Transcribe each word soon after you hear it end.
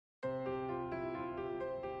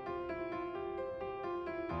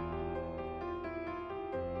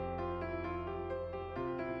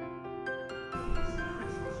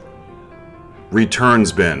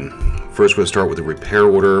Returns bin. First, we're going to start with the repair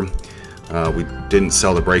order. We didn't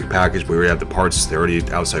sell the brake package, but we already have the parts. They're already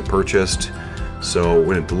outside purchased. So we're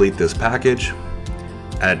going to delete this package,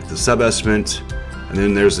 add the sub-estimate, and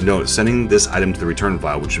then there's a note sending this item to the return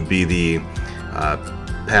file, which would be the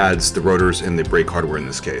pads, the rotors, and the brake hardware in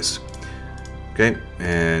this case. Okay,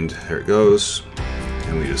 and there it goes.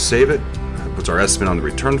 And we just save it. It puts our estimate on the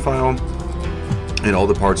return file and all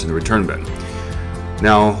the parts in the return bin.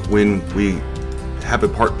 Now, when we have a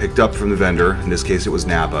part picked up from the vendor, in this case it was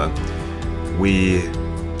Napa, we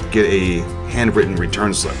get a handwritten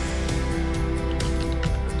return slip.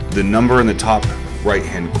 The number in the top right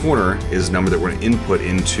hand corner is the number that we're going to input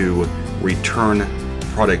into return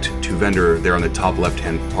product to vendor there on the top left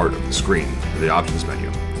hand part of the screen, the options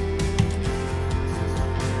menu.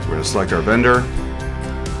 We're going to select our vendor,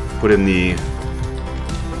 put in the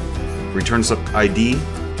return slip ID.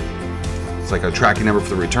 It's like a tracking number for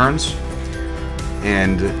the returns,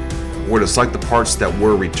 and we're going to select the parts that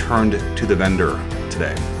were returned to the vendor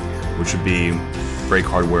today, which would be brake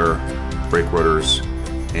hardware, brake rotors,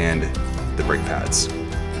 and the brake pads.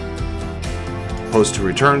 Post to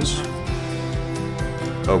returns.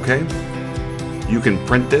 Okay. You can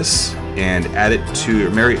print this and add it to,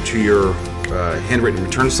 marry it to your handwritten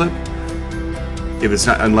return slip. If it's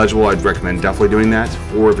not unlegible, I'd recommend definitely doing that.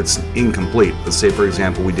 Or if it's incomplete, let's say for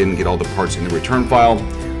example we didn't get all the parts in the return file,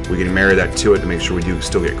 we can marry that to it to make sure we do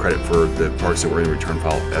still get credit for the parts that were in the return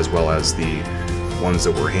file, as well as the ones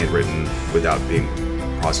that were handwritten without being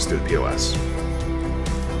processed through the POS.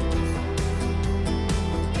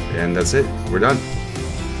 And that's it. We're done.